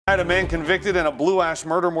A man convicted in a Blue Ash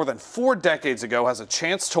murder more than 4 decades ago has a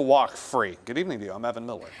chance to walk free. Good evening to you. I'm Evan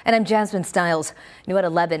Miller. And I'm Jasmine Stiles. New at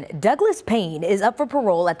 11, Douglas Payne is up for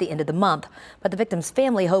parole at the end of the month, but the victim's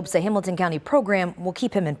family hopes a Hamilton County program will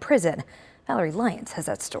keep him in prison. Valerie Lyons has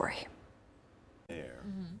that story.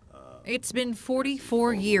 It's been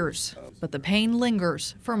 44 years, but the pain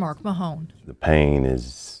lingers for Mark Mahone. The pain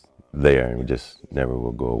is there and it just never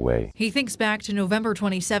will go away. He thinks back to November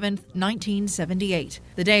 27, 1978,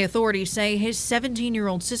 the day authorities say his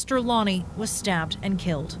 17-year-old sister Lonni was stabbed and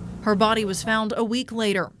killed. Her body was found a week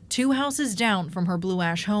later, 2 houses down from her Blue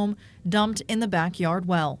Ash home, dumped in the backyard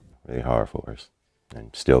well. Really hard for us,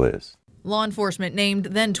 and still is. Law enforcement named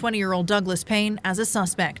then 20-year-old Douglas Payne as a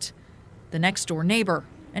suspect. The next-door neighbor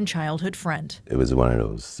and childhood friend. It was one of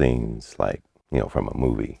those scenes like, from a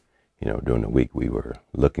movie. During the week we were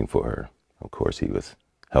looking for her. Of course, he was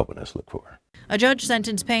helping us look for her. A judge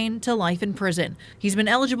sentenced Payne to life in prison. He's been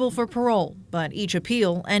eligible for parole, but each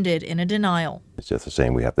appeal ended in a denial. It's just a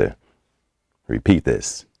shame we have to repeat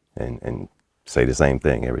this and say the same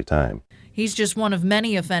thing every time. He's just one of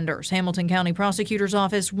many offenders Hamilton County Prosecutor's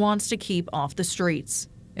Office wants to keep off the streets.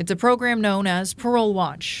 It's a program known as Parole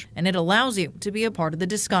Watch, and it allows you to be a part of the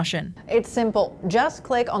discussion. It's simple. Just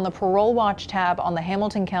click on the Parole Watch tab on the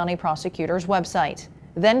Hamilton County Prosecutor's website.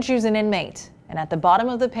 Then choose an inmate. And at the bottom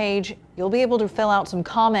of the page, you'll be able to fill out some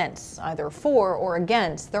comments, either for or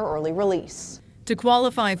against their early release. To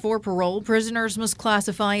qualify for parole, prisoners must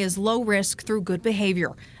classify as low risk through good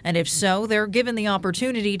behavior. And if so, they're given the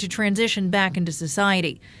opportunity to transition back into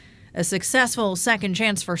society. A successful second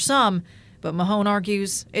chance for some, but Mahone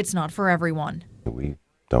argues it's not for everyone. We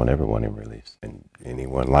don't ever want him released, and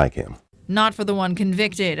anyone like him. Not for the one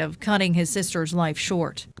convicted of cutting his sister's life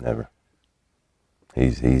short. Never.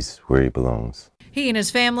 He's where he belongs. He and his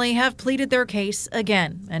family have pleaded their case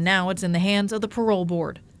again, and now it's in the hands of the parole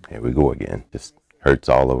board. Here we go again. Just hurts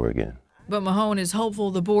all over again. But Mahone is hopeful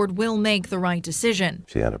the board will make the right decision.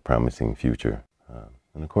 She had a promising future,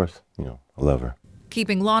 and of course, I love her.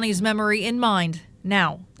 Keeping Lonnie's memory in mind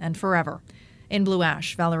now and forever. In Blue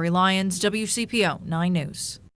Ash, Valerie Lyons, WCPO 9 News.